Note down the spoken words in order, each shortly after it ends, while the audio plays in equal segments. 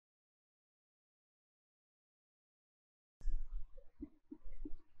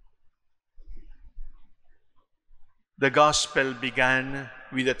The gospel began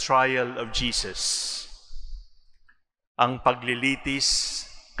with the trial of Jesus, ang paglilitis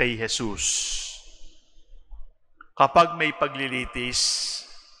kay Jesus. Kapag may paglilitis,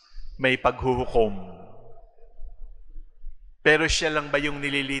 may paghuhukom. Pero siya lang ba yung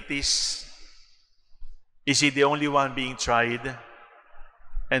nililitis? Is he the only one being tried?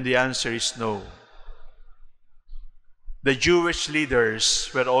 And the answer is no. The Jewish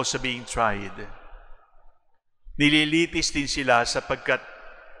leaders were also being tried. Nililitis din sila sapagkat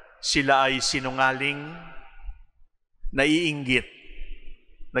sila ay sinungaling, naiinggit,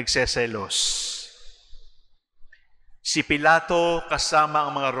 nagseselos. Si Pilato kasama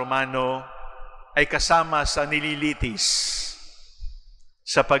ang mga Romano ay kasama sa nililitis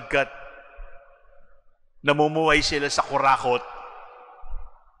sapagkat namumuhay sila sa kurakot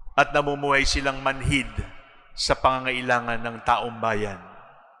at namumuhay silang manhid sa pangangailangan ng taong bayan.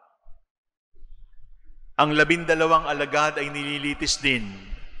 Ang 12 alagad ay nililitis din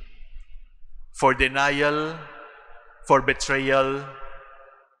for denial, for betrayal,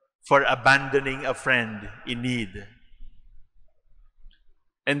 for abandoning a friend in need.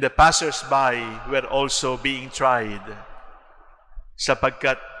 And the passers-by were also being tried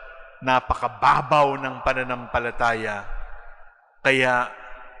sapagkat napakababaw ng pananampalataya. Kaya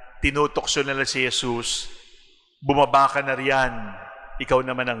tinutokso nila si Jesus, bumaba ka na riyan, ikaw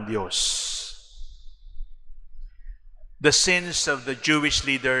naman ang Diyos. The sins of the Jewish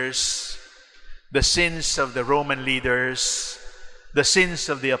leaders, the sins of the Roman leaders, the sins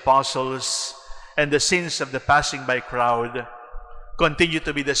of the apostles, and the sins of the passing by crowd continue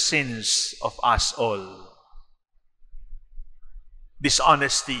to be the sins of us all.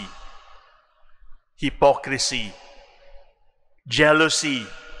 Dishonesty, hypocrisy, jealousy,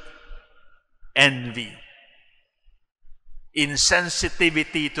 envy,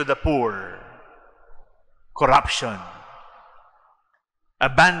 insensitivity to the poor, corruption,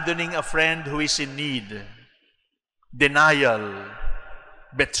 abandoning a friend who is in need, denial,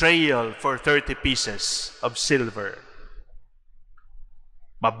 betrayal for 30 pieces of silver.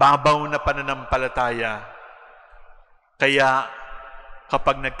 Mababaw na pananampalataya, kaya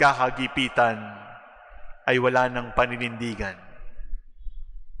kapag nagkakagipitan, ay wala ng paninindigan.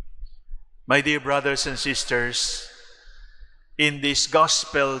 My dear brothers and sisters, in this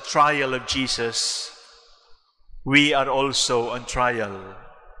gospel trial of Jesus, we are also on trial.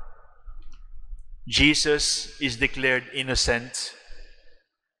 Jesus is declared innocent,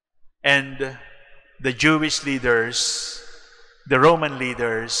 and the Jewish leaders, the Roman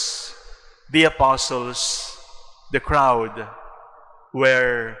leaders, the apostles, the crowd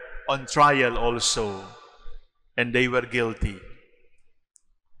were on trial also, and they were guilty.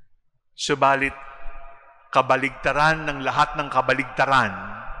 Subalit, kabaligtaran ng lahat ng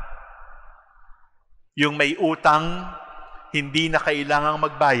kabaligtaran, yung may utang, hindi na kailangang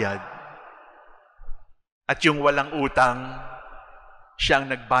magbayad, at yung walang utang,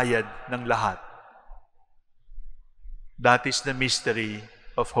 siyang nagbayad ng lahat. That is the mystery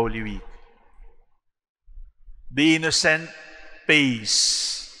of Holy Week. The innocent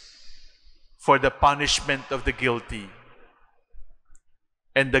pays for the punishment of the guilty,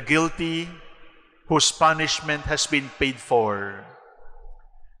 and the guilty whose punishment has been paid for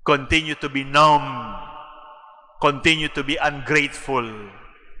continue to be numb, continue to be ungrateful,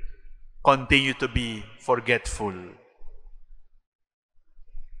 continue to be forgetful.